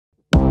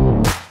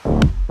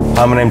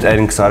Hi, my name's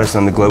Aiden Casados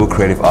and I'm the global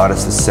creative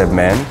artist at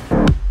SEBMAN.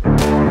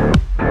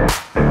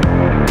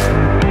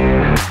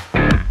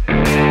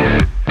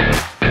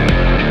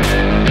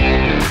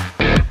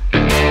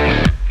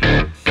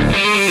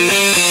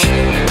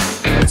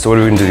 So what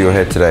are we going to do to your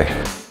hair today?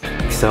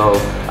 So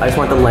I just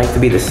want the length to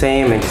be the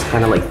same and just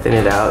kind of like thin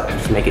it out,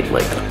 just make it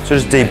like... So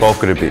just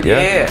debulk it a bit, yeah?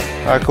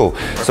 Yeah. Alright, cool.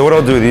 So what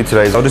I'll do with you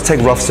today is I'll just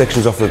take rough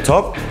sections off the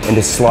top and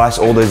just slice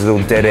all those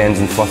little dead ends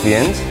and fluffy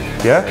ends,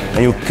 yeah? And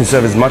you'll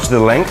conserve as much of the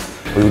length,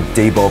 but you'll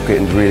debulk it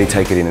and really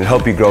take it in and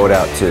help you grow it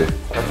out too.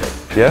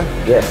 Perfect. Yeah?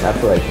 Yes,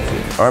 absolutely.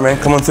 Alright man,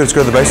 come on through, let's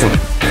go to the basin.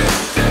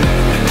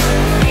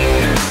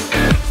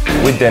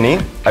 With Denny,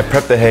 I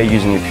prep the hair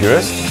using the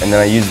Purist and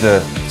then I use the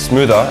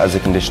smoother as a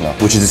conditioner,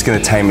 which is just going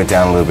to tame it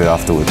down a little bit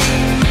afterwards.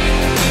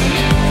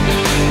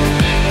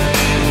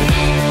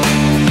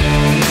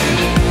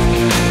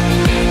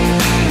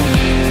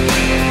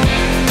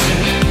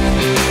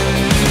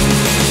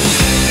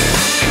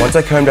 Once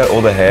I combed out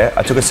all the hair,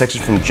 I took a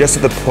section from just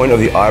at the point of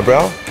the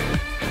eyebrow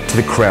to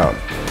the crown.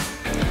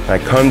 And I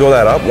combed all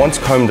that up. Once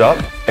combed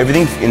up,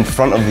 everything in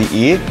front of the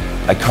ear,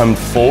 I combed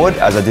forward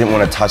as I didn't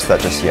want to touch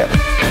that just yet.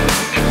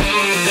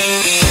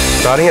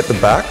 Starting at the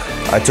back,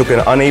 I took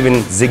an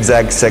uneven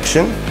zigzag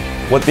section.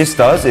 What this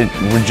does, it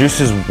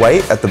reduces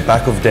weight at the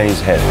back of Denny's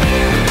head.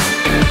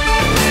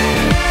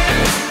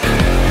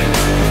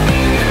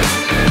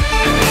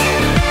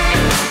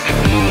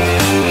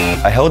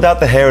 I held out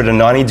the hair at a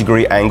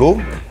 90-degree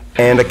angle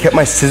and I kept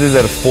my scissors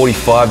at a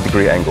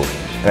 45-degree angle.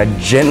 And I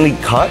gently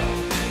cut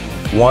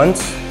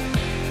once,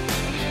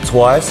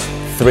 twice,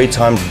 3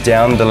 times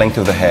down the length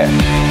of the hair.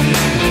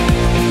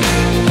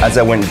 As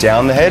I went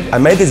down the head, I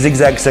made the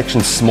zigzag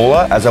section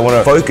smaller as I want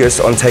to focus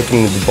on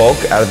taking the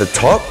bulk out of the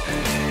top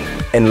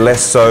and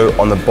less so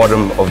on the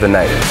bottom of the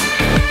nape.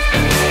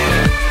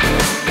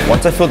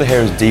 Once I feel the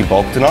hair is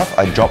debulked enough,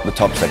 I drop the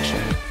top section.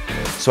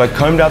 So I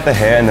combed out the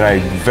hair and then I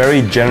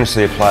very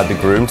generously applied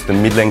the groom to the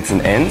mid-lengths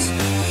and ends,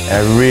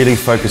 and I really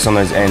focus on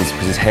those ends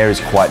because his hair is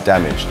quite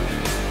damaged.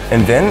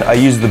 And then I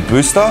use the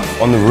booster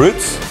on the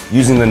roots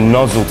using the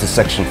nozzle to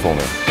section for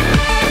me.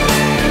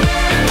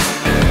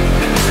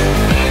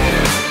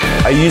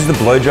 I use the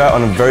blow dryer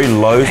on a very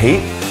low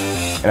heat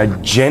and I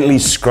gently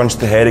scrunch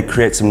the hair to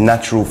create some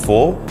natural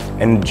fall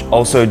and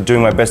also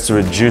doing my best to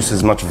reduce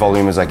as much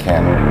volume as I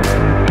can.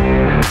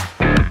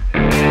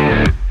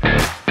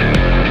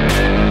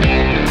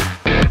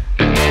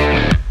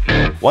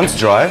 Once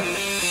dry,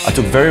 I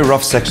took very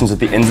rough sections at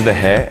the ends of the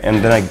hair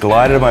and then I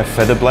glided my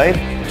feather blade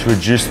to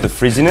reduce the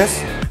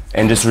frizziness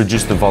and just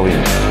reduce the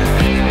volume.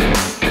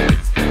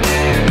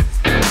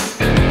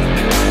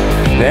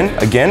 Then,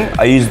 again,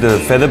 I use the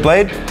feather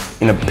blade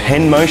in a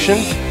pen motion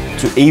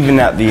to even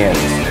out the ends.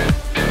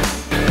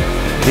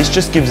 This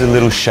just gives a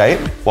little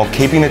shape while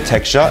keeping the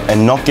texture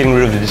and not getting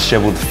rid of the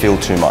disheveled feel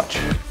too much.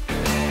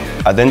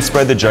 I then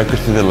spread the Joker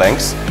through the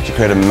lengths to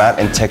create a matte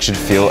and textured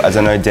feel, as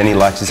I know Denny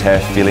likes his hair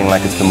feeling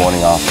like it's the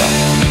morning after.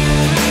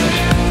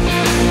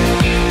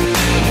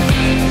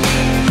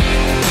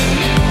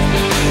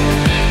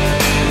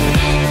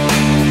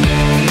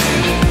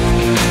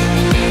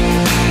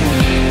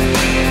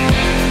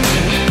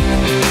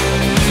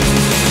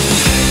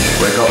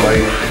 Wake up,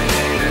 buddy.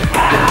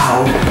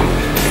 Wow.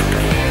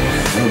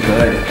 So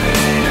good.